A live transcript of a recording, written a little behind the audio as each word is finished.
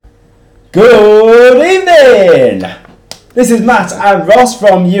Good evening! This is Matt and Ross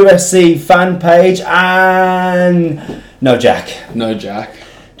from UFC fan page and... No Jack. No Jack.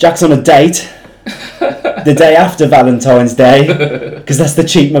 Jack's on a date the day after Valentine's Day because that's the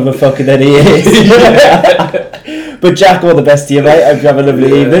cheap motherfucker that he is. But Jack, all the best to you, mate. Hope you have a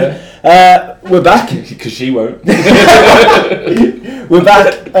lovely evening. We're back. Because she won't. We're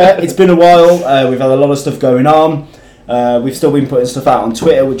back. It's been a while. We've had a lot of stuff going on. We've still been putting stuff out on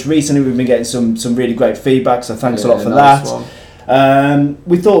Twitter, which recently we've been getting some really great feedback, so thanks a lot for that.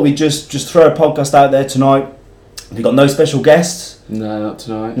 We thought we'd just throw a podcast out there tonight. We've got no special guests. No, not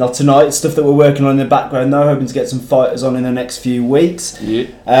tonight. Not tonight. It's stuff that we're working on in the background though, hoping to get some fighters on in the next few weeks.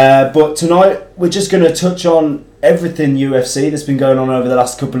 Yeah. But tonight we're just going to touch on everything UFC that's been going on over the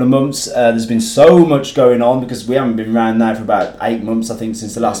last couple of months. There's been so much going on because we haven't been around now for about 8 months, I think,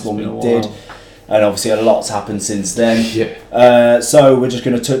 since the last one we did. And obviously a lot's happened since then. Yeah. So we're just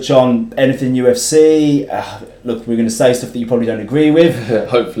going to touch on anything UFC. Look, we're going to say stuff that you probably don't agree with.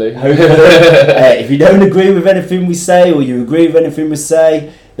 Hopefully. If you don't agree with anything we say, or you agree with anything we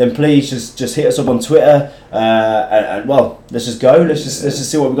say, then please just hit us up on Twitter. And well, let's just go. Let's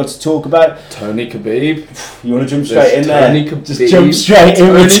just see what we've got to talk about. Tony Khabib. You want to jump straight in there? Khabib. Just jump straight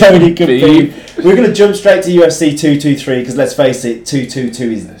in with Tony Khabib. We're going to jump straight to UFC 223 because let's face it,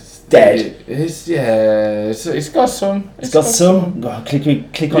 222 is dead. It's got some. It's got some. Oh, click on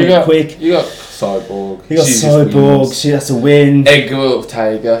it quick. You got Cyborg. You got Cyborg. That's a win. Edgar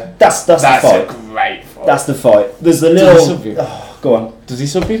Ortega. That's the fight. A great fight. That's the fight. There's a little. Go on. Does he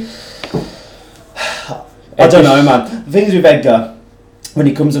sub you? I don't know, man. The thing is with Edgar, when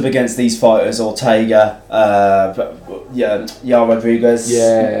he comes up against these fighters, Ortega, Yair Rodriguez,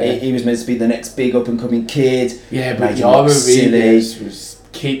 he was meant to be the next big up and coming kid. Yeah, but Yair Rodriguez was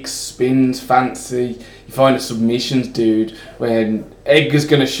kicks, spins, fancy. You find a submissions dude when Edgar's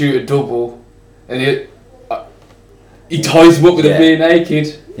gonna shoot a double, and he ties him up with a rear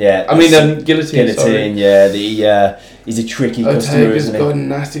naked. Yeah, I mean guillotine. Sorry. Yeah. He's a tricky customer, Ortega's isn't he? got a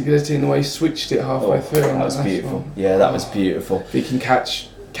nasty guillotine the way he switched it halfway through. That was beautiful. Yeah, that was beautiful. If he can catch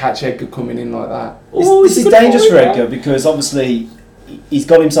Edgar coming in like that. This is dangerous for Edgar because obviously he's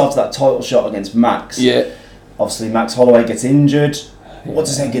got himself to that title shot against Max. Yeah. Obviously Max Holloway gets injured. Yeah. What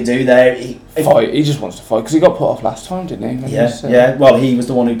does Edgar do there? He just wants to fight because he got put off last time, didn't he? Yeah. Well, he was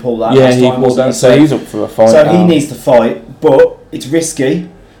the one who pulled that last time. Yeah, he pulled that. So he's up for a fight. So he needs to fight, but it's risky.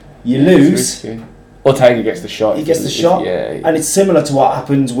 You lose. Ortega gets the shot. He gets the shot. And it's similar to what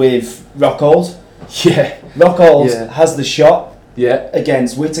happened with Rockhold. Yeah. Rockhold has the shot. Yeah.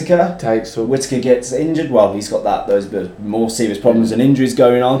 Against Whittaker. Whittaker gets injured. Well, he's got those more serious problems and injuries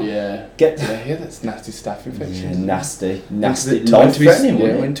going on. Yeah. That's nasty staph infection. Yeah, nasty.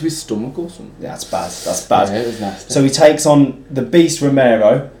 Went to his stomach or something. Yeah, that's bad. Yeah, it was nasty. So he takes on the Beast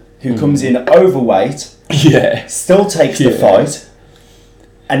Romero, who comes in overweight. Yeah. Still takes the fight.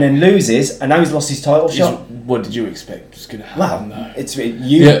 And then loses, and now he's lost his title shot. What did you expect was going to happen? Wow,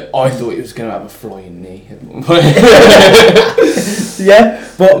 I thought he was going to have a flying knee. Yeah,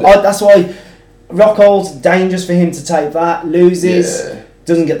 but that's why Rockhold's dangerous for him to take that. Loses,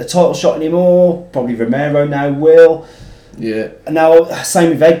 doesn't get the title shot anymore. Probably Romero now will. Yeah. And now,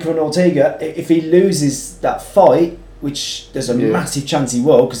 same with Edgar and Ortega. If he loses that fight, which there's a massive chance he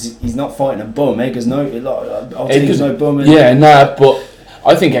will, because he's not fighting a bum. Ortega's no bum. But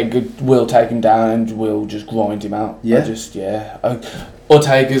I think Edgar will take him down and will just grind him out.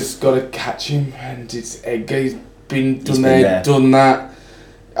 Ortega's got to catch him, and it's Edgar. He's been done that.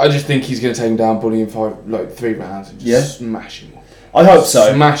 I just think he's going to take him down, bully him for like 3 rounds, and just smash him up. I hope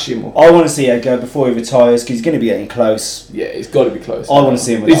so. Smash him up. I want to see Edgar before he retires because he's going to be getting close. Yeah, he's got to be close. I want to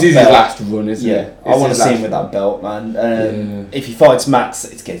see him with this that is belt. His last run, isn't it? I want to see him with that belt, man. If he fights Max,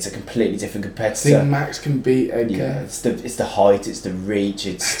 it's a completely different competitor. I think Max can beat Edgar. Yeah, it's the height, it's the reach,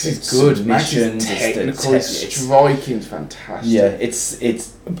 it's good. Max is technical, striking's fantastic. Yeah,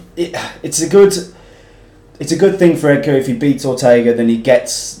 it's a good thing for Edgar if he beats Ortega, then he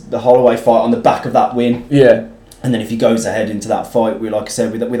gets the Holloway fight on the back of that win. Yeah. And then if he goes ahead into that fight, like I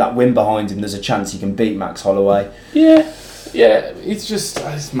said, with that win behind him, there's a chance he can beat Max Holloway. Yeah,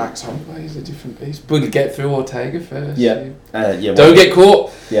 it's Max Holloway. He's a different beast. But get through Ortega first. Don't get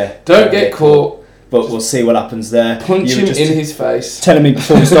caught. Yeah. Don't get caught. But we'll see what happens there. Punch him in his face. Telling me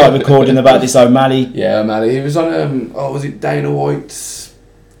before we started recording about this O'Malley. Yeah, O'Malley. He was on was it Dana White's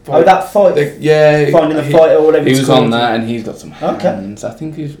fight? That fight. Finding the fight or whatever. He was on that, and he's got some hands. I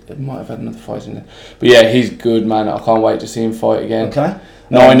think he might have had another fight in there. But yeah, he's good, man. I can't wait to see him fight again. Okay.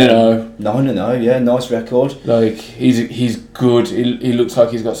 9-0. 9-0, yeah, nice record. Like he's good. He looks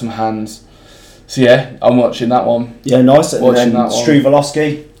like he's got some hands. So yeah, I'm watching that one. Yeah, nice. And then Struve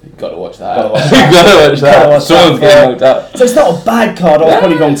Volosky, You've got to watch that. Gotta watch You've got to watch that. Someone's getting knocked out. So it's not a bad card. I was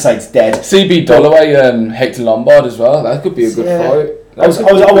probably going to say it's dead. CB Dollaway, Hector Lombard as well. That could be a good fight. I was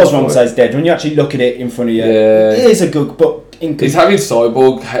wrong to say it's dead. When you actually look at it in front of you, it is a good. But he's having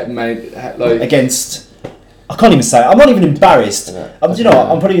Cyborg like against. I can't even say it. I'm not even embarrassed. You know what?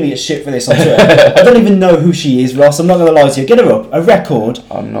 I'm probably going to get shit for this on Twitter. I don't even know who she is, Ross. I'm not going to lie to you. Get her up. A record.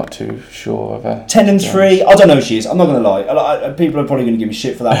 I'm not too sure of her. 10-3. I don't know who she is. I'm not going to lie. People are probably going to give me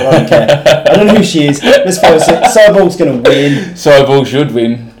shit for that, but I don't care. I don't know who she is. Let's face it. Cyborg's going to win. Cyborg should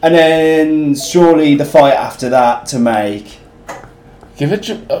win. And then surely the fight after that to make. Give it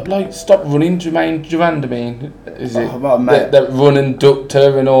stop running, Jermaine Durandamine. Is it mate. that run and ducked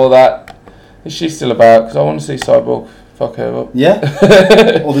her and all that? Is she still about? Because I want to see Cyborg fuck her up. Yeah.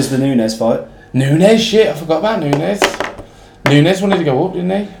 Or there's the Nunes fight. Nunes, shit, I forgot about Nunes. Nunes wanted to go up,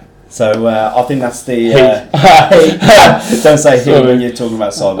 didn't he? So I think that's the. Don't say he when you're talking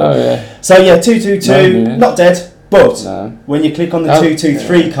about Cyborg. Oh yeah. So yeah, 222, not dead, but no. when you click on the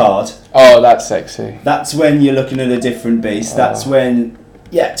 223 card. Oh, that's sexy. That's when you're looking at a different beast. That's when.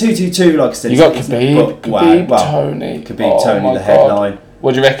 Yeah, 222, like I said. You got Khabib, Tony. Khabib, Tony, the headline.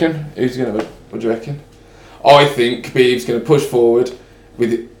 What do you reckon? What do you reckon? I think Khabib's going to push forward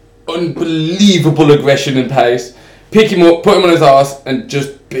with unbelievable aggression and pace, pick him up, put him on his arse, and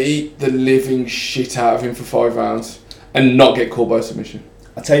just beat the living shit out of him for 5 rounds and not get caught by submission.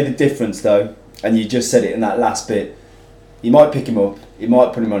 I'll tell you the difference though, and you just said it in that last bit. He might pick him up, he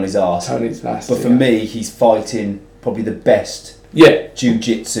might put him on his arse. Tony's nasty. But for me, he's fighting probably the best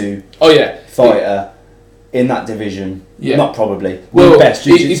jiu-jitsu fighter in that division. Yeah. Not probably. The best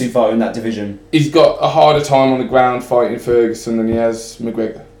jiu-jitsu fighter in that division. He's got a harder time on the ground fighting Ferguson than he has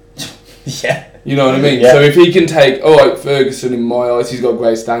McGregor. Yeah. You know what I mean? Yeah. So if he can take, Ferguson in my eyes, he's got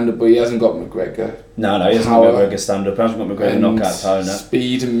great stand-up, but he hasn't got McGregor. No, he hasn't got McGregor stand-up. He hasn't got McGregor knockout power.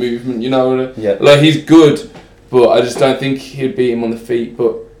 Speed and movement, you know? Yeah. Like, he's good, but I just don't think he'd beat him on the feet,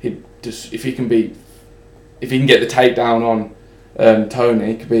 but if he can get the takedown on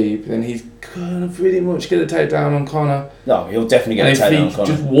Tony Khabib, then he's gonna pretty much get a takedown on Conor. No, he'll definitely get a takedown on Conor. If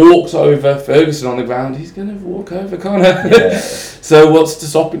he just walks over Ferguson on the ground, he's gonna walk over Conor. Yeah. So what's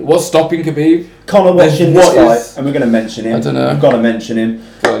stopping Khabib? Conor watching this fight, and we're going to mention him. I don't know. We've got to mention him.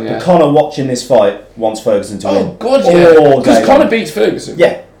 Yeah. But Conor watching this fight wants Ferguson to win. Oh God, yeah. Because Conor beats Ferguson.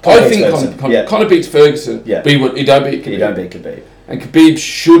 Yeah. I think Conor beats Ferguson. Yeah. But he don't beat Khabib. He don't beat Khabib. And Khabib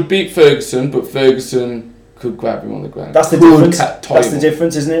should beat Ferguson, but Ferguson could grab him on the ground. That's the difference. That's the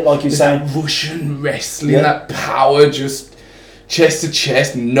difference, isn't it? Like you're saying, that Russian wrestling, that power, just chest to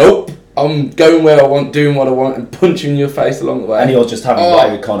chest. Nope, I'm going where I want, doing what I want, and punching your face along the way. And he'll just have a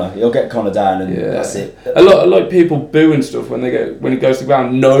way with Conor. He'll get Conor down, and that's it. A lot of people boo and stuff when he goes to the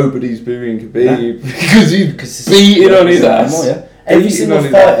ground. Nobody's booing Khabib because he's beating on his ass. Every single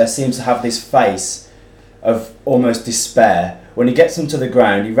fighter seems to have this face of almost despair. When he gets them to the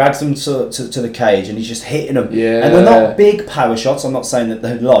ground, he rags them to the cage, and he's just hitting them. Yeah. And they're not big power shots. I'm not saying that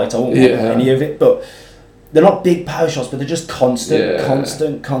they're light. I won't want any of it, but they're not big power shots. But they're just constant.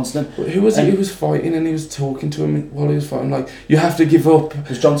 Who was it? He was fighting, and he was talking to him while he was fighting. Like, you have to give up. It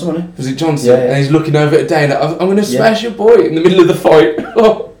was Johnson, wasn't it? Was it Johnson? Yeah. And he's looking over at Dana. I'm going to smash your boy in the middle of the fight.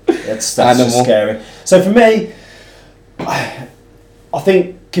 That's just scary. So for me, I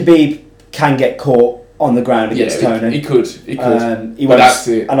think Khabib can get caught on the ground against Tony. He could. He won't, that's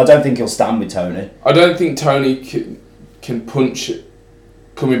it. And I don't think he'll stand with Tony. I don't think Tony can punch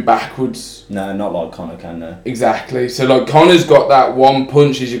coming backwards. No, not like Conor can, no. Exactly. So like Conor's got that one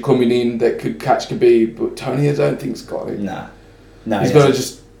punch as you're coming in that could catch Khabib, but Tony I don't think's got it. No, he's got to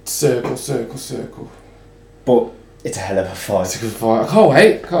just circle. But it's a hell of a fight. It's a good fight. I can't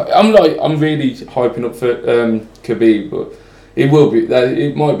wait. I'm really hyping up for Khabib, but it will be.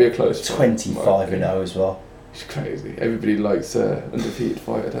 It might be a close 25-0 as well. It's crazy. Everybody likes undefeated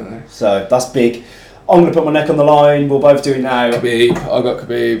fighter, don't they? So that's big. I'm going to put my neck on the line. We'll both do it now. Khabib. I got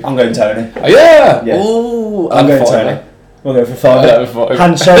Khabib. I'm going Tony. Oh, yeah. Ooh, I'm going Tony. We'll go for five.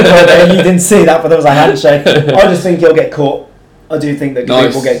 Handshake. You didn't see that, but there was a handshake. I just think he'll get caught. I do think that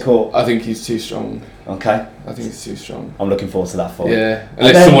Khabib will get caught. I think he's too strong. Okay. I think he's too strong. I'm looking forward to that fight. Yeah.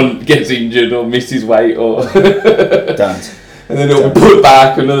 Unless someone gets injured or misses weight or... Don't. And then it'll be put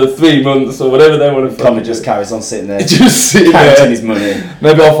back another 3 months or whatever they want to. Conor just carries on sitting there. Just sitting there. Counting his money.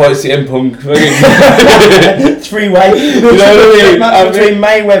 Maybe I'll fight CM Punk. 3-way. You know what I mean? Match between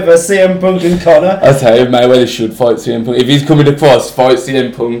Mayweather, CM Punk and Conor. I'll tell you, Mayweather should fight CM Punk. If he's coming across, fight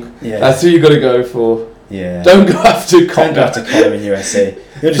CM Punk. Yeah. That's who you got to go for. Yeah. Don't go after Conor. Don't go after Conor in UFC.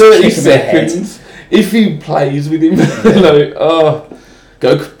 You'll just 30 kick him in the head. seconds. If he plays with him, go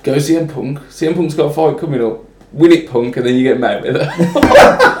CM Punk. CM Punk's got a fight coming up. win it, Punk, and then you get Mayweather.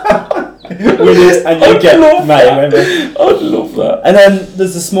 Win it and you get Mayweather. I'd love that. And then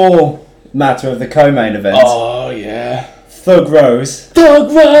there's the small matter of the co-main event. Oh yeah. Thug Rose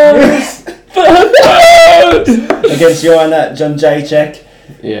Thug Rose. Thug Rose. against Joanna Jędrzejczyk.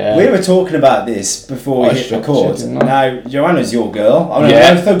 Yeah. We were talking about this before we I hit shocked record. you, didn't I? Now, Joanna's your girl. I mean, Yeah.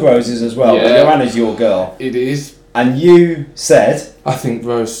 I know Thug Rose is as well, but Yeah. Joanna's your girl. It is. And you said... I think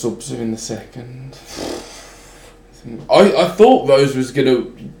Rose subs her in the second. I thought Rose was gonna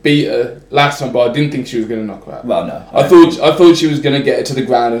beat her last time, but I didn't think she was gonna knock her out. Well, no. I thought she was gonna get her to the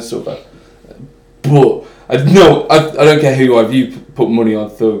ground and sub her. But I don't care who you put money on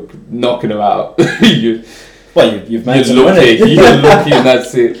Thug knocking her out. you've made some lucky. money. You're lucky, and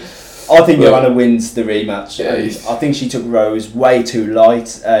that's it. I think Joanna wins the rematch. Yeah. I think she took Rose way too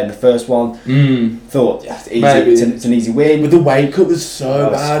light in the first one. Thought it's an easy win. But the weight cut was so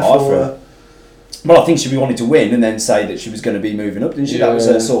bad hard for her. Well, I think she wanted to win and then say that she was going to be moving up, didn't she? Yeah. That was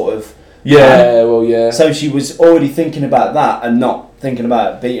her sort of... Yeah, well, yeah. So she was already thinking about that and not thinking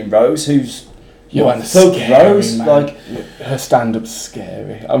about beating Rose, who's... Thug Rose, man. like... Her stand-up's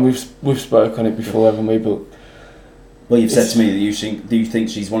scary. And we've spoke on it before, haven't we? But well, you've said to me that you think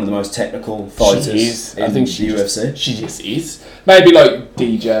she's one of the most technical fighters in the UFC. She just is. Maybe like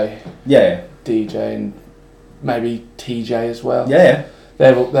DJ. Yeah. DJ and maybe TJ as well. Yeah.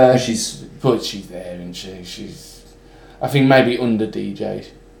 They're up there. But she's there, and she's. I think maybe under DJ.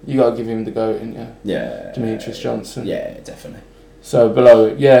 You gotta give him the go, ain't you? Yeah. Demetrius Johnson. Yeah, definitely. So below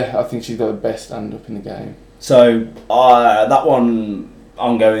it, yeah, I think she's got the best stand up in the game. So that one,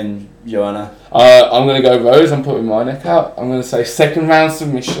 I'm going Joanna. I'm gonna go Rose. I'm putting my neck out. I'm gonna say second round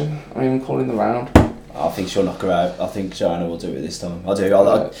submission. I'm even calling the round. I think she'll knock her out. I think Joanna will do it this time. I do.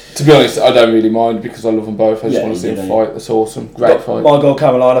 To be honest, I don't really mind because I love them both. I just want to see them fight. That's awesome. Great fight. My girl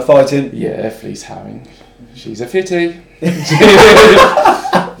Carolina fighting. Yeah, Fleece Hamming. She's a fitty. Fleece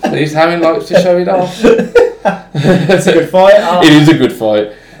Hamming likes to show it off. It's a good fight. It is a good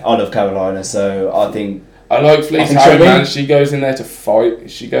fight. I love Carolina, so I think... I like Fleece Hamming, man. She goes in there to fight.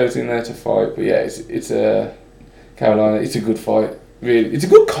 But yeah, it's a Carolina. It's a good fight. Really, it's a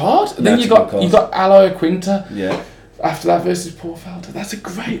good card. And then you got Aloe Quinta. Yeah. After that versus Paul Felder, that's a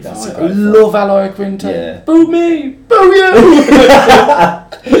great fight. I love Aloe Quinta. Yeah. Boo me, boo you.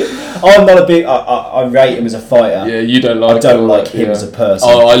 I'm not a big. I rate him as a fighter. Yeah, you don't like. I don't like him as a person.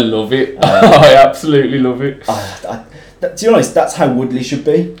 Oh, I love it. I absolutely love it. To be honest, that's how Woodley should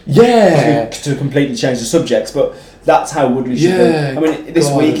be. Yeah. To completely change the subjects, but that's how Woodley should be. I mean, this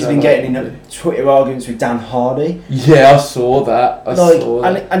week he's been getting in Twitter arguments with Dan Hardy. Yeah, I saw that. I saw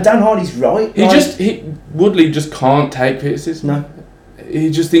that. And Dan Hardy's right. Woodley just can't take criticism. No. He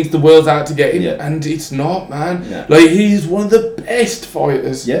just thinks the world's out to get him, Yeah. and it's not, man. Yeah. Like, he's one of the best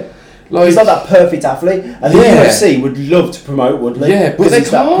fighters. Yeah. Like, he's not that perfect athlete, and the UFC would love to promote Woodley. Yeah, but they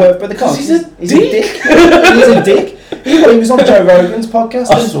can't. But they can't. He's a dick. He's a dick. He was on Joe Rogan's podcast.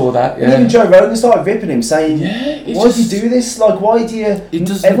 I saw that. Yeah. And even Joe Rogan started ripping him, saying, "Why do you do this? Like, why do you?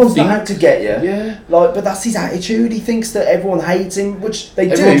 Everyone's not out to get you. Yeah. Like, but that's his attitude. He thinks that everyone hates him, which they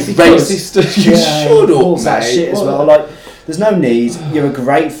Everyone's do. Racist. You shut up, that mate. shit as well. Like, there's no need. You're a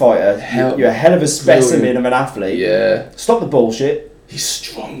great fighter. You're a hell of a specimen of an athlete. Yeah. Stop the bullshit. He's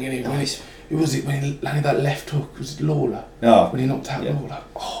strong, isn't he? When he landed that left hook? Was it Lawler? Oh. When he knocked out Lawler.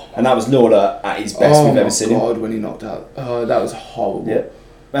 Oh, and that was Lawler at his best we've ever seen him. Oh my God, when he knocked out. Oh, that was horrible. Yeah.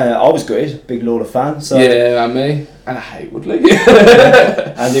 I was good, big Lawler fan. So yeah, and me. And I hate Woodley.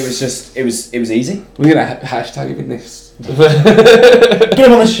 And it was easy. We're going to hashtag him in this. Get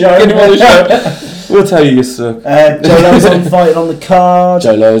him on the show. We'll tell you suck. Joe Lozon fighting on the card.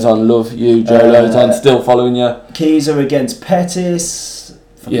 Joe Lozon, love you. Joe Lozon, still following you. Keys against Pettis.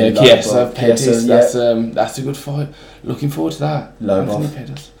 Yeah, Chiesa, Pettis. That's a good fight. Looking forward to that.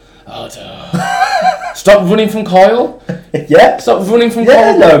 Lobov. Oh, stop running from Kyle. Yeah. Stop running from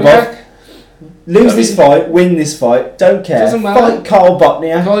Kyle. Lobov. Yeah. Lose this fight, win this fight, don't care. Doesn't matter. Fight Carl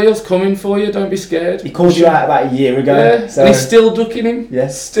Botnia. Kyle's coming for you, don't be scared. He called you out about a year ago. Yeah, so. and he's still ducking him.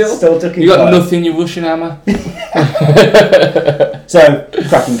 Yes, still ducking. You got nothing, you Russian hammer. So,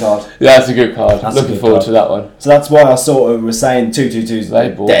 cracking card. Yeah, that's a good card. Looking forward to that one. So that's why I sort of was saying 222's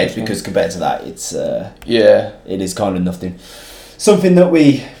dead, because compared to that, it's it is kind of nothing. Something that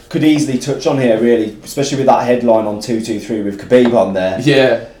we could easily touch on here, really, especially with that headline on 223 with Khabib on there.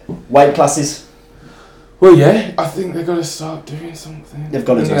 Yeah. Weight classes. Well, yeah, I think they've got to start doing something. They've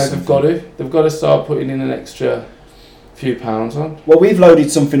got to do something. They've got to start putting in an extra few pounds on. Well, we've loaded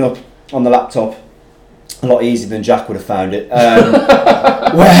something up on the laptop a lot easier than Jack would have found it.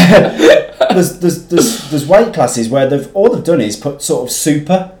 Where there's weight classes where all they've done is put sort of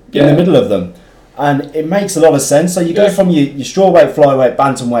super in the middle of them. And it makes a lot of sense. So you go from your strawweight, flyweight,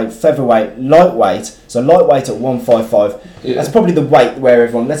 bantamweight, featherweight, lightweight. So lightweight at 155. Yeah. That's probably the weight where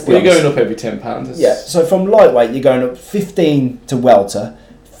everyone. Let's be honest. You're going up every £10. Yeah. So from lightweight, you're going up 15 to welter,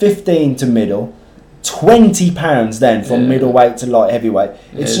 15 to middle, £20 then from middleweight to light heavyweight.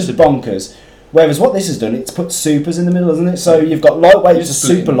 It's just bonkers. Whereas what this has done, it's put supers in the middle, hasn't it? So you've got lightweight to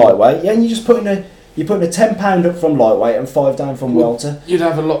super lightweight. Yeah, and you're putting a £10 up from lightweight and 5 down from welter. You'd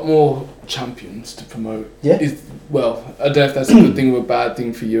have a lot more champions to promote. Yeah. Well, I don't know if that's a good thing or a bad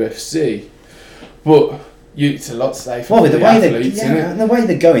thing for UFC, but it's a lot safer. Well, with the way the way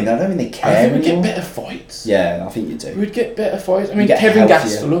they're going, I don't think they care. I think we'd get better fights. Yeah, I think you do. We'd get better fights. I mean, Kevin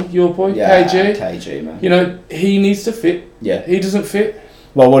Gastelum, your boy, KG, man. You know, he needs to fit. Yeah. He doesn't fit.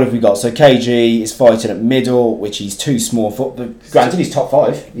 Well, what have we got? So KG is fighting at middle, which he's too small for. But granted, he's top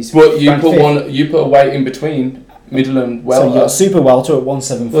 5. You put a weight in between middle and welter. So you got super welter at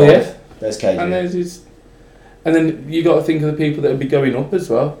 175. Well, yeah. There's KG. And then you got to think of the people that would be going up as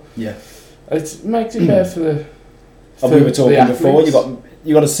well. Yeah. It makes it better for the. We were talking before.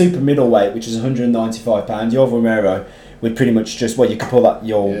 You got a super middleweight, which is £195. Your Romero would pretty much just you could pull that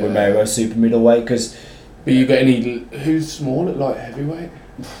Romero super middleweight because. But you got who's small at light heavyweight?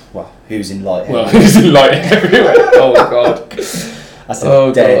 Well, who's in light heavyweight? Who's in light heavyweight? Oh god, that's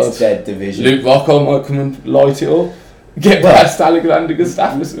a dead division. Luke Rockhold might come and light it up. Get past Alexander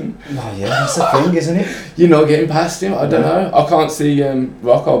Gustafsson. Oh yeah, that's the thing, isn't it? You're not getting past him. I don't know. I can't see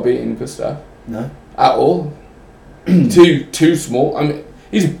Rockhold beating Gustaf. No, at all. too small. I mean,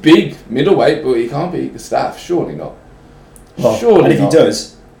 he's big middleweight, but he can't beat Gustaf. Surely not. Well, surely and if not. He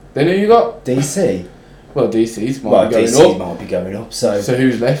does, then who you got? DC. Well, DC's might be going up. Might be going up. So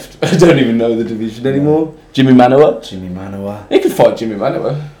who's left? I don't even know the division anymore. Jimmy Manuwa. He could fight Jimmy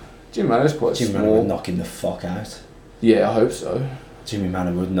Manuwa. Jimmy Manuwa's quite small. Jimmy Manuwa would knock him the fuck out. Yeah, I hope so. Jimmy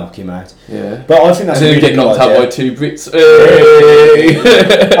Manuwa would knock him out. Yeah. But I think that's a really get knocked out by 2 Brits.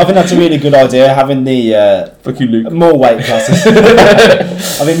 I think that's a really good idea, having the fuck you, Luke. More weight classes.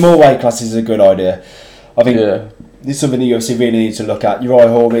 I think more weight classes is a good idea. I think it's something the UFC really needs to look at. Uriah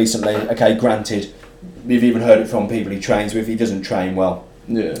Hall recently, okay, granted, we've even heard it from people he trains with, he doesn't train well.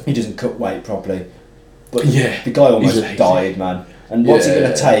 Yeah. He doesn't cut weight properly. But the guy almost died, man. And what's it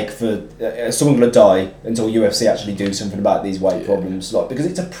going to take for someone going to die until UFC actually do something about these weight problems? Because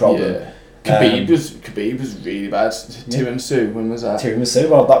it's a problem. Yeah. Khabib was really bad. Tiramisu, when was that? Tiramisu,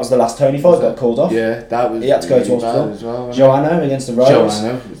 well, that was the last Tony fight got called off. Yeah, that was. He had to go to hospital as well. Joanna against the Rose.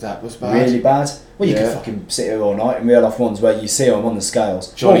 That was bad. Really bad. Well, you could fucking sit here all night and reel off ones where you see him on the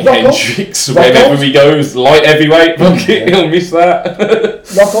scales. Johnny Hendricks, whenever he goes, light heavyweight, he'll miss that.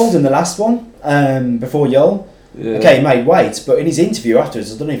 Rockhold in the last one, before Yoel. Yeah. Okay, he made weight, but in his interview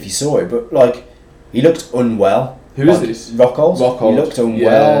afterwards, I don't know if you saw it, but he looked unwell. Who is this? Rockhold. He looked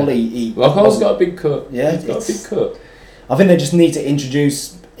unwell. Yeah. Rockhold's got a big cut. Yeah, he's got a big cut. I think they just need to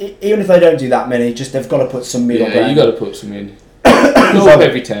introduce, even if they don't do that many, they've got to put some middle ground. Yeah, you got to put some in. Go up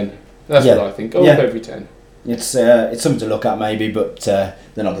every 10. That's what I think. Go up every 10. It's something to look at maybe, but they're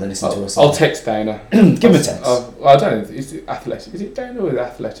not going to listen to us. I'll text Dana. Give him a text. I don't know. Is it athletics? Is it Dana or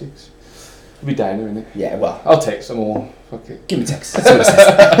athletics? It'll be Dana, isn't it? Yeah, well. I'll text them all. Fuck it. Give me a text.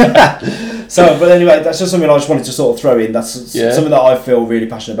 So, but anyway, that's just something I just wanted to sort of throw in. That's something that I feel really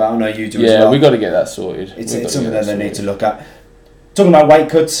passionate about. I know you do as well. Yeah, we've got to get that sorted. It's something that they need to look at. Talking about weight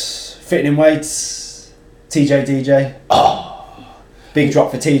cuts, fitting in weights, TJ DJ. Big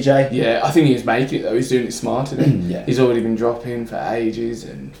drop for TJ. Yeah, I think he's making it though. He's doing it smart, isn't he? Yeah. He's already been dropping for ages,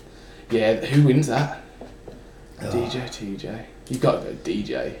 and who wins that? DJ, TJ. You've got to go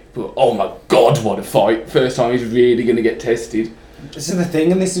DJ. But oh my god, what a fight! First time he's really going to get tested. This is the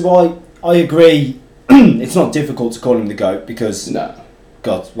thing, and this is why I agree. It's not difficult to call him the GOAT because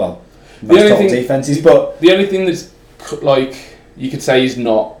most total defences. But the only thing that's you could say he's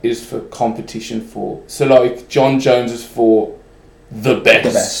not is for competition for. So John Jones is for the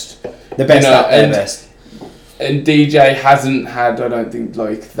best. The best out there, best. And DJ hasn't had, I don't think,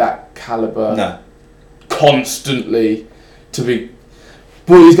 that calibre. No. Constantly to be.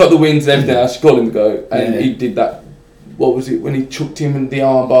 But he's got the wins and everything else. You call him the GOAT. And he did that. What was it when he chucked him in the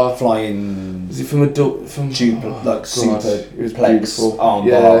armbar? Flying. Was it from a super it was beautiful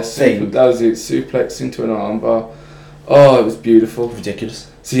armbar thing. That was it. Suplex into an armbar. Oh, it was beautiful. Ridiculous.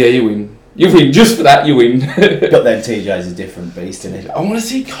 So you win. You win just for that. You win. But then TJ's a different beast, isn't he? I want to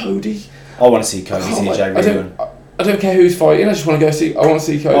see Cody. I want to see Cody TJ. I don't care who's fighting. I just want to go see. I want to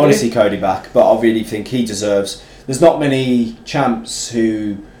see Cody. I want to see Cody back, but I really think he deserves. There's not many champs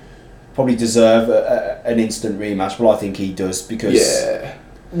who probably deserve an instant rematch, but I think he does because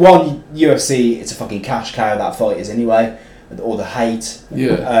one UFC, it's a fucking cash cow that fight is anyway. or the hate.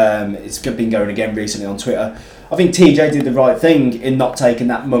 Yeah. It's been going again recently on Twitter. I think TJ did the right thing in not taking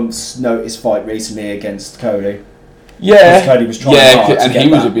that month's notice fight recently against Cody. Yeah. Because Cody was trying hard and to he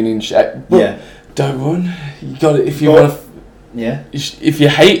get would that. have been in shape. Yeah. Don't run. You got it if you want to. Yeah. If you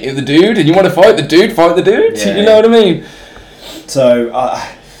hate the dude and you want to fight the dude. Yeah. You know what I mean? So,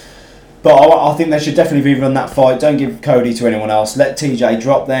 but I think they should definitely rerun that fight. Don't give Cody to anyone else. Let TJ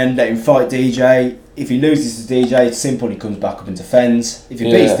drop then. Let him fight DJ. If he loses to DJ, it's simple. He comes back up and defends. If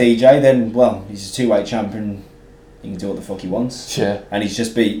he beats DJ, then, well, he's a two-weight champion. He can do what the fuck he wants. Yeah. And he's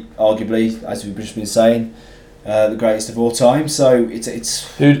just beat, arguably, as we've just been saying, the greatest of all time. So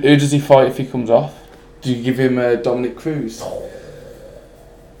it's Who does he fight if he comes off? Do you give him Dominic Cruz?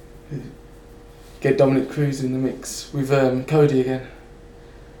 Get Dominic Cruz in the mix with Cody again.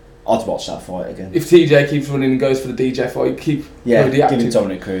 I'd watch that fight again. If TJ keeps running and goes for the DJ fight, keep Cody active. Give him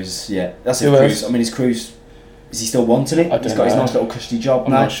Dominic Cruz. Yeah, that's it. Who Cruz. else? I mean, is Cruz? Is he still wanting it? I don't He's got his know. nice little cushy job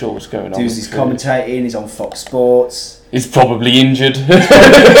I'm now. not sure what's going on. Does his commentating? He's on Fox Sports. He's probably injured.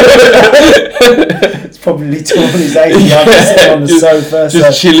 It's probably torn his ACL sitting on the sofa.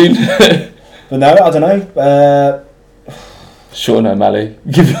 Just chilling. But no, I don't know. Sean O'Malley.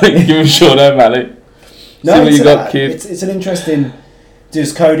 Give him Sean O'Malley. No, See what it's you got, kid. It's an interesting.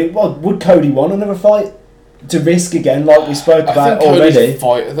 Does Cody? Well, would Cody want another fight to risk again, like we spoke about I think already? Cody's a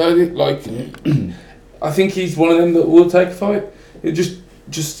fighter though. Like, I think he's one of them that will take a fight. It just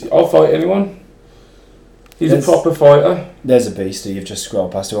I'll fight anyone. He's a proper fighter. There's a beast who you've just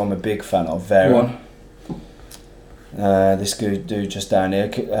scrolled past who I'm a big fan of. Go on. This good dude just down here.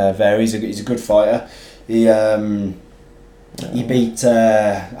 He's a good fighter. He beat.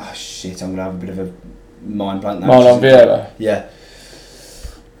 Shit! I'm gonna have a bit of a mind blank now. Marlon Vieira. Yeah.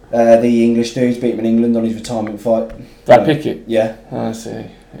 The English dude's beat him in England on his retirement fight. Brad Pickett. Yeah. Oh, I see.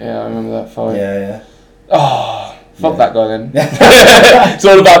 Yeah, I remember that fight. Yeah. Oh, fuck Yeah. that guy then. It's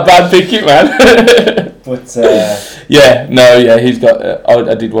all about Brad Pickett, man. But he's got.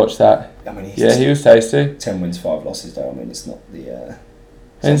 I did watch that. I mean, He was tasty. 10 wins, 5 losses though. I mean, it's not the.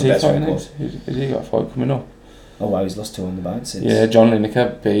 When's he best fighting record. next? Has he got a fight coming up? Oh wow, he's lost 2 on the bout since. Yeah, John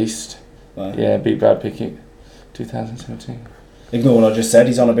Lineker, beast. Wow. Yeah, beat Brad Pickett, 2017. Ignore what I just said.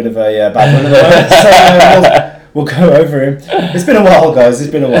 He's on a bit of a bad run at the moment. So we'll go over him. It's been a while, guys. It's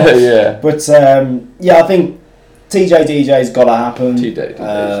been a while. Yeah. But I think TJ DJ's got to happen.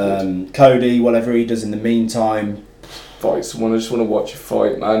 TJ Cody, whatever he does in the meantime. Fight someone. I just want to watch a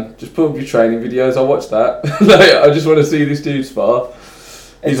fight, man. Just put up your training videos. I'll watch that. I just want to see this dude spar.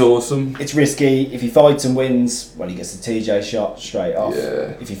 He's awesome. It's risky. If he fights and wins, well, he gets the TJ shot straight off.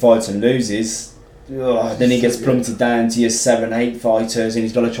 Yeah. If he fights and loses, then he gets plummeted down to your 7-8 fighters, and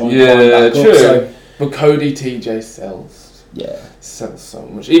he's got to try and climb back true. up. So, but Cody TJ sells. Yeah. Sells so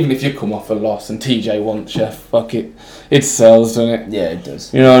much. Even if you come off a loss and TJ wants you, fuck it. It sells, doesn't it? Yeah, it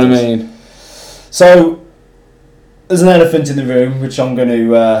does. You know what I mean? So there's an elephant in the room which I'm going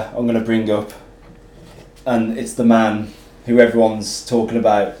to bring up, and it's the man who everyone's talking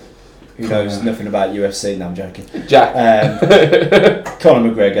about, who knows nothing about UFC. No, I'm joking. Jack.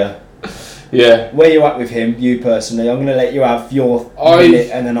 Conor McGregor. Yeah. Where you at with him? You personally? I'm going to let you have your minute,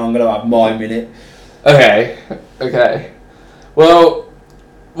 and then I'm going to have my minute. Okay. Well,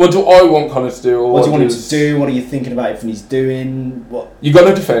 what do I want Conor to do? Or What do you want him to do? What are you thinking about everything he's doing? What? You got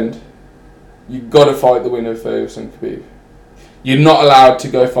to defend. You got to fight the winner of Ferguson and Khabib. You're not allowed to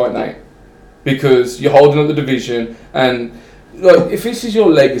go fight Nate because you're holding up the division. And like, if this is your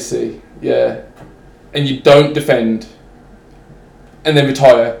legacy, and you don't defend and then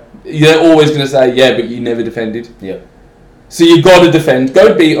retire, you're always going to say, yeah, but you never defended. Yeah. So you got to defend.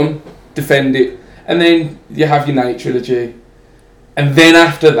 Go beat them, defend it, and then you have your Nate trilogy. And then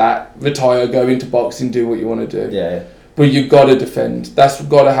after that, retire, go into boxing, do what you want to do. Yeah. But you've got to defend. That's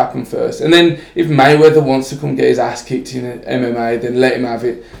got to happen first. And then if Mayweather wants to come get his ass kicked in MMA, then let him have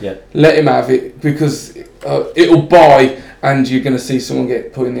it. Yeah. Let him have it because it'll buy and you're going to see someone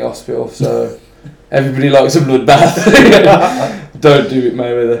get put in the hospital. So everybody likes a bloodbath. Don't do it,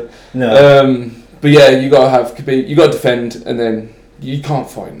 Mayweather. No. But yeah, you got to have Khabib. You got to defend and then you can't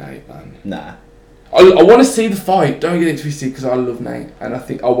fight Nate, man. Nah. I want to see the fight. Don't get it twisted because I love Nate and I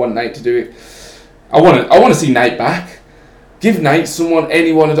think I want Nate to do it. I want to see Nate back. Give Nate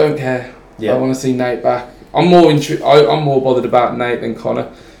anyone. I don't care. Yeah. I want to see Nate back. I'm more bothered about Nate than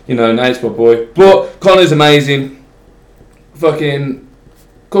Conor. You know, Nate's my boy, but Conor's amazing. Fucking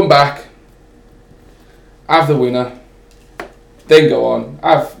come back, have the winner, then go on,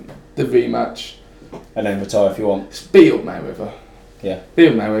 have the rematch, And then retire if you want. just beat up Mayweather. Yeah. Beat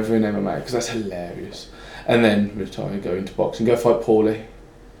up Mayweather in MMA because that's hilarious. And then retire, go into boxing, go fight Paulie.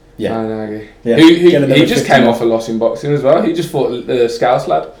 Yeah. Nagi. Yeah. He just came off a loss in boxing as well. He just fought Scouse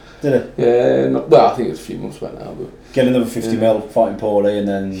lad. Did he? Yeah. Well, I think it was a few months back now, but get another 50 mil fighting Paulie, and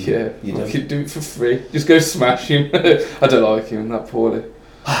then you could do it for free. Just go smash him. I don't like him, that Paulie.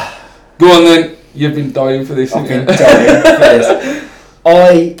 Go on then. You've been dying for this. I've been dying for this.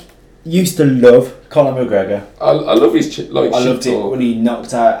 I used to love Conor McGregor. I love his I loved it when he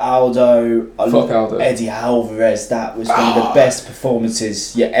knocked out Aldo. Aldo. Eddie Alvarez. That was one of the best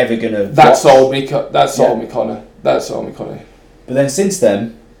performances you're ever gonna. That sold me. That sold me, Conor. That sold me, Conor. But then since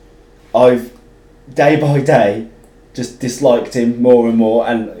then, I've day by day just disliked him more and more,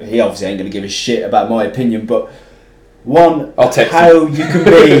 and he obviously ain't gonna give a shit about my opinion. But how you can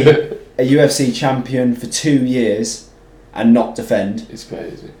be a UFC champion for 2 years and not defend it's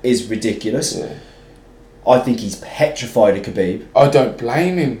crazy. Is ridiculous. Yeah. I think he's petrified of Khabib. I don't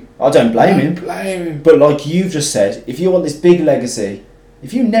blame him. But like you've just said, if you want this big legacy,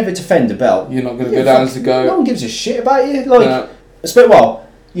 if you never defend a belt, you're not going to go down as a go. No one gives a shit about you. Like, well,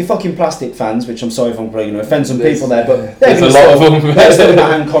 you fucking plastic fans, which I'm sorry if I'm probably going to offend some people there, but there's a lot of them. They're still going to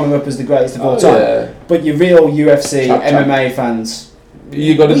hang Conor up as the greatest of all time. Yeah. But your real UFC, MMA fans,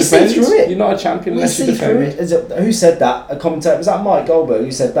 you got to defend. See through it. You're not a champion unless you defend it. Who said that? A commentator, was that Mike Goldberg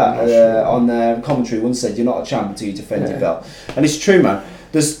who said that on commentary once? Said you're not a champ until you defend your belt, and it's true, man.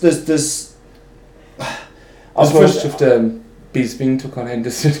 There's I've watched Bisping took on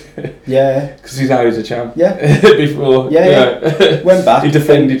Henderson. Yeah, because he's a champ. Yeah, before. Yeah. Went back. He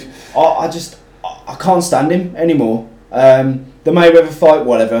defended. I can't stand him anymore. The Mayweather fight,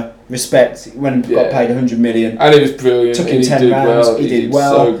 whatever. Respect when he got paid 100 million, and it was brilliant. Took him 10 rounds. Well. He did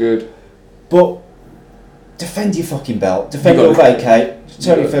well. So good. But defend your fucking belt. Defend or vacate.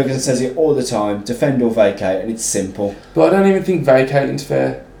 Tony Ferguson says it all the time. Defend or vacate, and it's simple. But I don't even think vacating's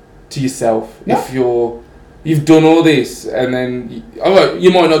fair to yourself. No. If you've done all this and then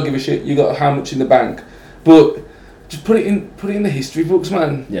you might not give a shit. You got how much in the bank, but just put it in the history books,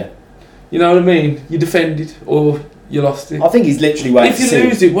 man. Yeah. You know what I mean? You defended or you lost it. I think he's literally waiting. If you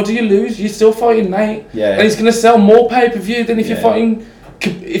lose it, what do you lose? You're still fighting Nate. Yeah. And he's going to sell more pay-per-view than if you're fighting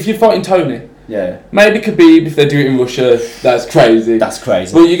Tony. Yeah. Maybe Khabib if they do it in Russia. That's crazy. That's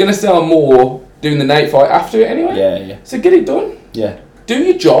crazy. But you're going to sell more doing the Nate fight after it anyway. Yeah. So get it done. Yeah. Do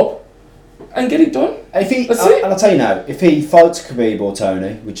your job and get it done. And I'll tell you now, if he fights Khabib or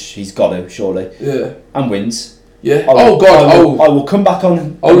Tony, which he's got to surely, and wins. Yeah. I will come back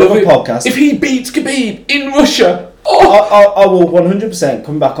on another podcast. If he beats Khabib in Russia, I will 100%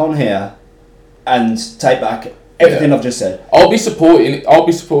 come back on here and take back everything I've just said. I'll be supporting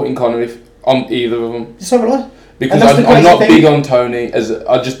Conor on either of them. So will I. Because I'm not big on Tony, as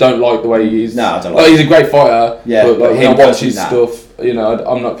I just don't like the way he is. No, I don't like he's a great fighter, but when I watch his stuff,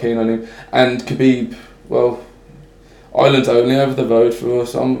 I'm not keen on him. And Khabib, well, Ireland's only over the road for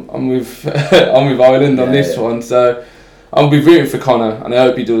us. I'm with Ireland on this one, so I'll be rooting for Conor, and I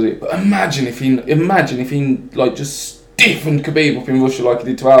hope he does it. But imagine if he like just stiffened Khabib up in Russia like he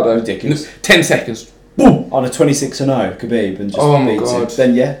did to Aldo. Ridiculous. 10 seconds. Boom! On a 26-0 Khabib and just beats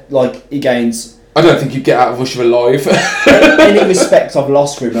him. Then he gains. I don't think he'd get out of Russia alive. Any respect I've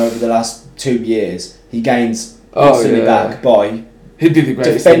lost for him over the last 2 years, he gains instantly back by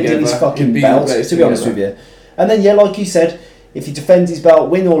defending his fucking belt, to be honest with you. And then, like you said, if he defends his belt,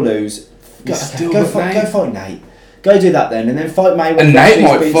 win or lose, go fight Nate. Go do that then, and then fight Mayweather. And Nate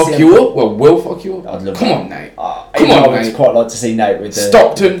might fuck you up. Well, will fuck you up. I'd love Come on, Nate. I would quite like to see Nate with the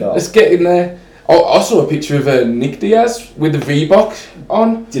Stockton. Let's get in there. I saw a picture of Nick Diaz with the Reebok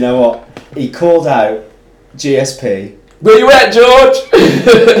on. Do you know what? He called out GSP. Where you at, George?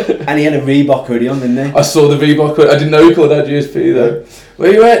 And he had a Reebok hoodie on, didn't he? I saw the Reebok hoodie. I didn't know he called out GSP though.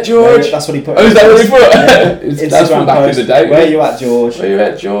 Where you at, George? That's what he put. Oh, is that what he put? Yeah. That's from back in the day. Where you at, George? Where you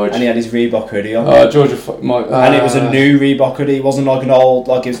at, George? And he had his Reebok hoodie on. Oh, George, and it was a new Reebok hoodie. It wasn't like an old,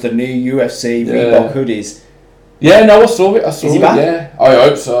 like it was the new UFC Reebok hoodies. Yeah, no, I saw it. Is he back? Yeah, I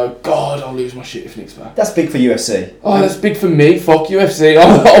hope so. God, I'll lose my shit if Nick's back. That's big for UFC. Oh, that's big for me. Fuck UFC.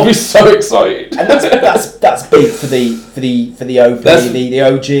 I'll be so excited. And that's big for the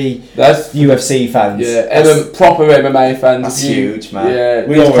OG UFC fans. Yeah, proper MMA fans. That's huge, man. Yeah,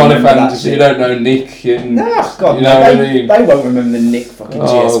 we all kind of fans. That you don't know Nick. God, you know what I mean. They won't remember the Nick fucking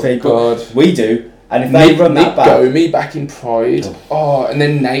GSP. God, we do. And if they run that back, Gomi back in Pride. And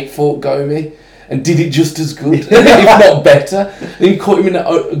then Nate fought Gomi. And did it just as good, if not better. Then he caught him in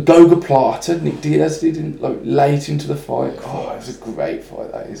a Goga Plata. Nick Diaz did late into the fight. Oh, it was a great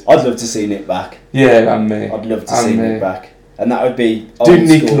fight, that is. I'd love to see Nick back. Yeah, and me. I'd love to see Nick back. And that would be do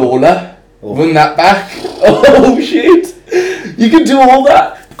Nick Lawler. Run that back. Oh, shit. You can do all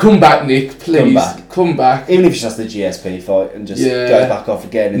that. Come back, Nick, please. Come back. Even if it's just the GSP fight and just go back off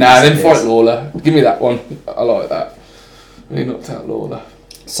again. Nah, then fight Lawler. Give me that one. I like that. Really knocked out Lawler.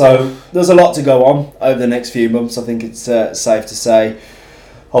 So there's a lot to go on over the next few months. I think it's safe to say.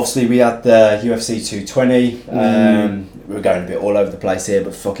 Obviously, we had the UFC 220. We're going a bit all over the place here,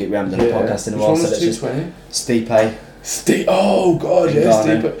 but fuck it, we haven't done a podcast in a while. So let's just Stipe. Oh god, yeah,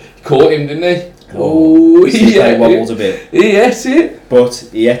 Stipe. He caught him, didn't he? Oh, Stipe wobbled a bit. He ate it, but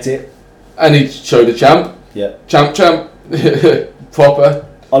he ate it, and he showed the champ. Yeah, champ, proper.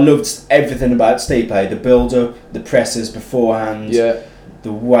 I loved everything about Stipe. The build-up, the presses beforehand. Yeah,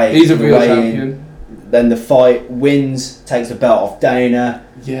 the weight. He's a real champion. Then the fight, wins, takes the belt off Dana.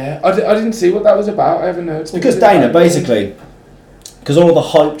 Yeah, I didn't see what that was about. I haven't heard. It's because Dana, basically, because all the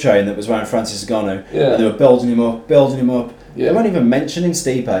hype train that was around Francis Ngannou, and they were building him up. Yeah. They weren't even mentioning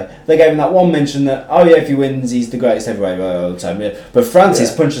Stipe. They gave him that one mention that, oh yeah, if he wins, he's the greatest heavyweight of all time. Yeah. But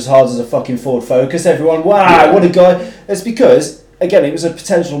Francis punched as hard as a fucking Ford Focus. Everyone, wow, what a guy. That's because, again, it was a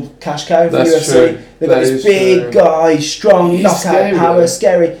potential cash cow for UFC. True. They've got this big guy, strong, knockout power,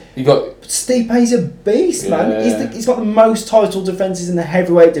 scary. You got Stipe's a beast, man. He's got the most title defences in the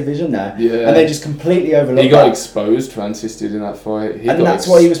heavyweight division now. Yeah. And they just completely overlooked He got exposed, Francis did, in that fight. And that's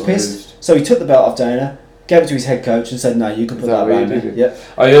why he was pissed. So he took the belt off Dana, gave it to his head coach and said, no, you can put that around me. Yeah.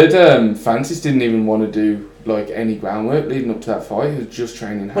 I heard Francis didn't even want to do any groundwork leading up to that fight. He was just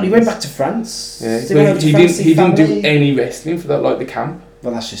training hands. Well, he went back to France. Yeah. He didn't do any wrestling for that, the camp.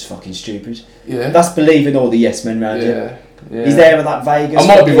 Well, that's just fucking stupid. Yeah. That's believing all the yes men around him. Yeah. He's there at that Vegas. I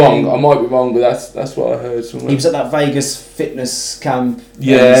might be wrong, but that's what I heard somewhere. He was at that Vegas fitness camp.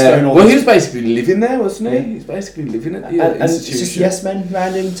 Yeah. Well, he was basically living there, wasn't he? He was basically living at the institution. And it's just yes men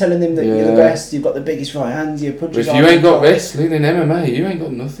around him telling him that you're the best, you've got the biggest right hands, you punch. But if you ain't got wrestling in MMA, you ain't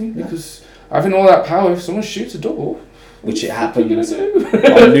got nothing, because having all that power, if someone shoots a double, which it happened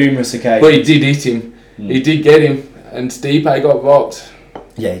on numerous occasions. But he did hit him. He did get him, and Stipe got rocked.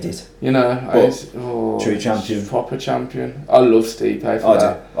 Yeah, he did. You know, true champion, proper champion. I love Stipe for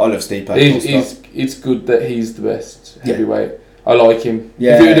that. I love Stipe. It's good that he's the best heavyweight. I like him.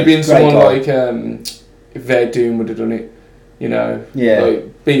 Yeah, if it would have been someone like Verdun would have done it, you know,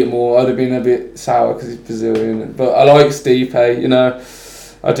 beat him all, I'd have been a bit sour because he's Brazilian. But I like Stipe. You know,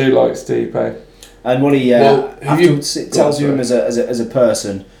 I do like Stipe. And what he tells you him as a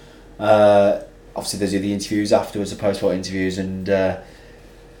person. Obviously, there's the interviews afterwards, the post-fight interviews, and.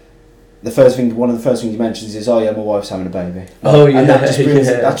 One of the first things he mentions is, "Oh yeah, my wife's having a baby." And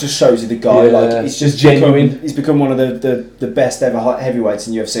that just shows you the guy. Like he's just genuine. He's become one of the best ever heavyweights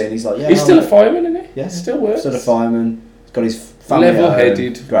in UFC, and he's like, he's still a fireman, isn't he? Yeah, still works. Still a fireman. He's got his family.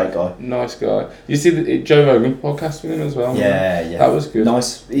 Level-headed, great guy. Nice guy. You see the Joe Rogan podcast with him as well. Yeah. That was good.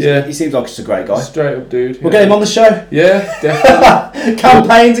 Nice. He seems like just a great guy. Straight up dude. We'll get him on the show. Yeah, definitely.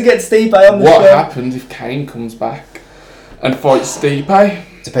 Campaign to get Stipe on the show. What happens if Kane comes back and fights Stipe?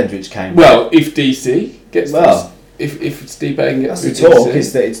 Depends which Kane. Well, if DC gets if Stipe can get that's the talk DC.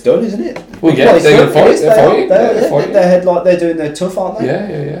 Is that it's done, isn't it? Well, yeah, they're going to fight. They're doing their tough, aren't they?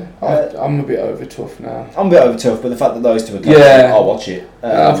 Yeah. I'm a bit over tough now. I'm a bit over tough, but the fact that those two are going, I'll watch it.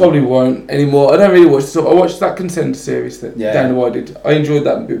 I probably won't anymore. I don't really watch stuff. I watched that Contender series that Dana White did. I enjoyed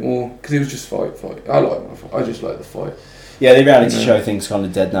that a bit more because it was just fight. I just like the fight. Yeah, the reality show thing's kind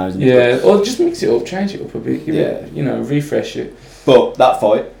of dead now, isn't it? Yeah, or just mix it up, change it up a bit, give it, refresh it. But that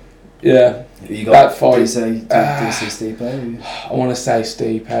fight, you got that fight. DC Stipe. I want to say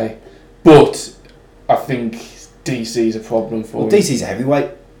Stipe, but I think DC's a problem for him. DC's a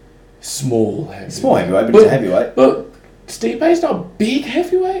heavyweight. Small heavyweight, but it's a heavyweight. But Stipe's not a big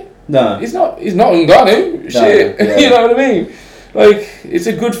heavyweight. No, he's not Ngannou. Shit, you know what I mean? Like, it's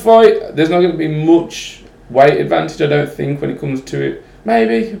a good fight. There's not going to be much weight advantage, I don't think, when it comes to it.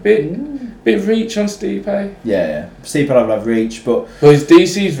 Maybe a bit of reach on Stipe. Yeah. Stipe will have reach, but it's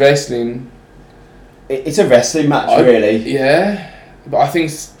DC's wrestling. It's a wrestling match, really. Yeah, but I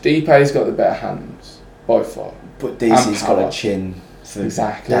think Stipe's got the better hands by far. But DC's got a chin for days.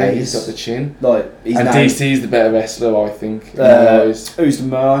 He's got the chin. DC's the better wrestler, I think.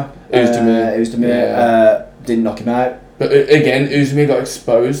 Uzdemir didn't knock him out. But again, Uzdemir got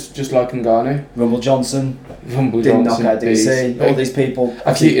exposed, just like Ngannou. Rumble Johnson didn't knock out DC. All these people.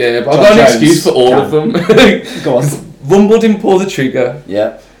 Actually, but I've got an excuse for all of them. Go on. Rumble didn't pull the trigger.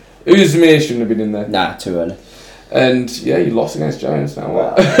 Yeah. Uzdemir shouldn't have been in there. Nah, too early. And you lost against Jones now.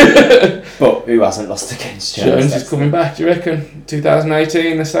 What? But who hasn't lost against Jones? Jones is coming back, do you reckon?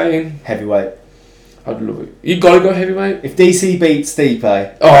 2018, they're saying. Heavyweight. I'd love it. You got to go heavyweight. If DC beats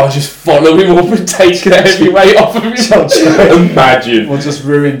Stipe, just follow him up and take the heavyweight off of him. Imagine. We'll just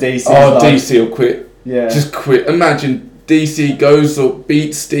ruin DC. DC will quit. Yeah. Just quit. Imagine DC goes up,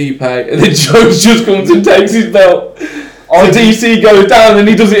 beats Stipe, and then Jones just comes and takes his belt. DC goes down and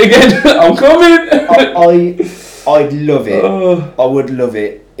he does it again. I'm coming. I'd love it. Oh. I would love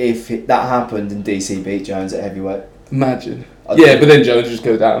it if that happened and DC beat Jones at heavyweight. Imagine. But then Jones just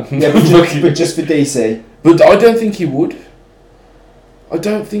go down. Yeah, but just for DC. But I don't think he would.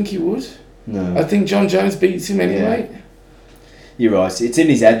 No. I think John Jones beats him anyway. Yeah. You're right. It's in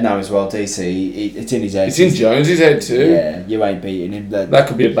his head now as well, DC. It's in his head. It's in Jones' head too. Yeah, you ain't beating him. That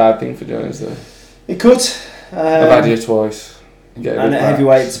could be a bad thing for Jones though. It could. I've had you twice. And at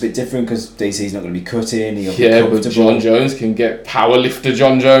heavyweight it's a bit different because DC's not going to be cutting. He'll be comfortable. But John Jones can get powerlifter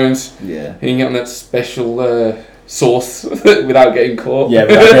John Jones. Yeah. He can get on that special sauce without getting caught. Yeah,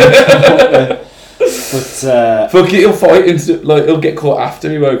 without getting caught. But fuck it, he'll fight he'll get caught after,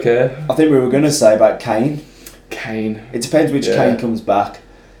 he won't care. I think we were going to say about Kane. It depends which Kane comes back.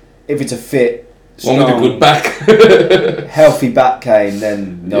 If it's a fit, strong, one with a good back, healthy back Kane,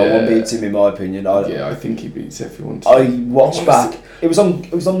 then no one beats him in my opinion. I think he beats everyone too. I watched back. It was on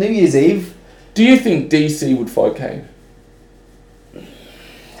New Year's Eve. Do you think DC would fight Kane?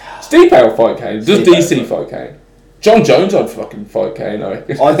 Stipe will fight Kane. Does DC fight Kane? John Jones I'd fucking fight Kane, I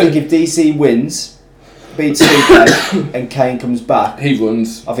reckon. I think if DC wins, beats Stipe and Kane comes back, he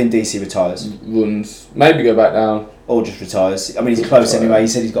runs. I think DC retires. Runs. Maybe go back down. Or just retires. I mean, he's close anyway. He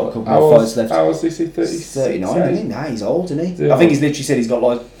said he's got a couple more fights left. How old is he? 39, isn't he? Nah, he's old, isn't he? Yeah. I think he's literally said he's got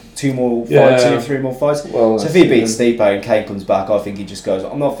like 2 more fights, 2 or 3 more fights. Well, so if he beats Stipe and Kane comes back, I think he just goes,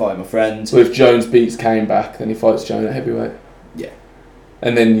 I'm not fighting my friend. So if Jones beats Kane back, then he fights Jones at heavyweight. Yeah.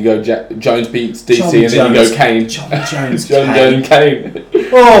 And then you go Jones beats DC, and then you go Kane. John Jones, Kane.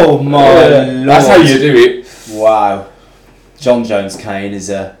 Oh my lord! That's how you do it. Wow. John Jones Kane is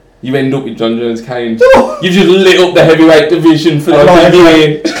a. You end up with John Jones Kane. You've just lit up the heavyweight division for like a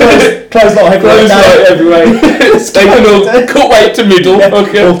year. Close not heavyweight. Taking all cut weight to middle. Yeah.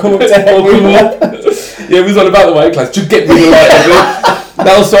 Okay. Or come up to heavyweight. Yeah, we was on about the weight class. Just get middle light heavyweight.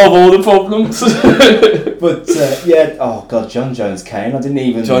 That'll solve all the problems. But oh god, John Jones Kane. I didn't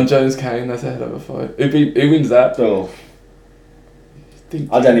even. John Jones Kane. That's a hell of a fight. Who wins that? Oh.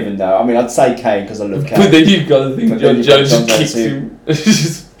 I don't even know. I mean, I'd say Kane because I love Kane. But then you've got to think John Jones kicks him.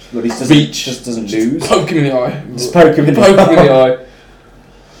 But he just doesn't lose. Poke him in the eye. Just poke him in the eye.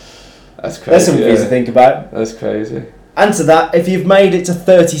 That's crazy. There's some things to think about. That's crazy. Answer that. If you've made it to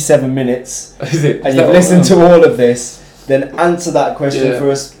 37 minutes and you've listened to all of this, then answer that question for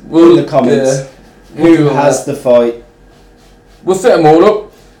us in the comments. Who has the fight? We'll set them all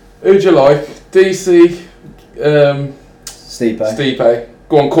up. Who'd you like? DC, Stipe.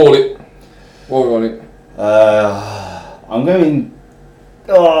 Go on, call it. What are we on it? I'm going.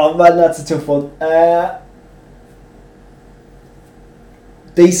 Oh man, that's a tough one.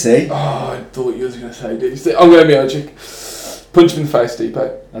 DC. Oh, I thought you was going to say DC. I'm going to be Miocic. Punch him in the face, Stipe.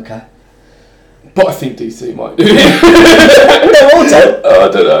 Okay. But I think DC might do it. I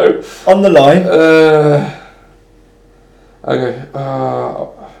don't know. On the line. Okay.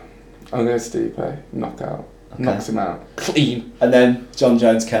 I'm going to Stipe. Knockout. Okay. Knocks him out. Clean. And then John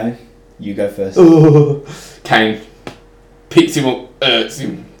Jones Kane. You go first. Kane. Picks him up. Hurts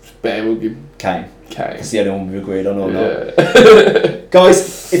him. Bear will give him. Kane. That's the only one we've agreed on or not.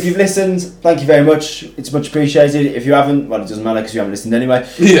 Guys, if you've listened, thank you very much. It's much appreciated. If you haven't, well, it doesn't matter because you haven't listened anyway.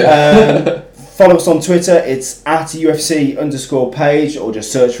 Yeah. Follow us on Twitter. It's at UFC_page or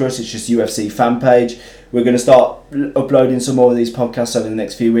just search for us. It's just UFC fan page. We're going to start uploading some more of these podcasts over the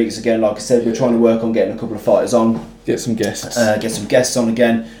next few weeks. Again, like I said, we're trying to work on getting a couple of fighters on. Get some guests. Get some guests on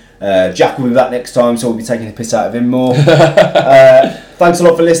again. Jack will be back next time, so we'll be taking the piss out of him more. Thanks a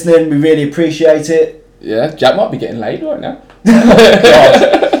lot for listening. We really appreciate it. Yeah, Jack might be getting laid right now.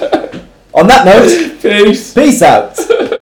 On that note, peace. Peace out.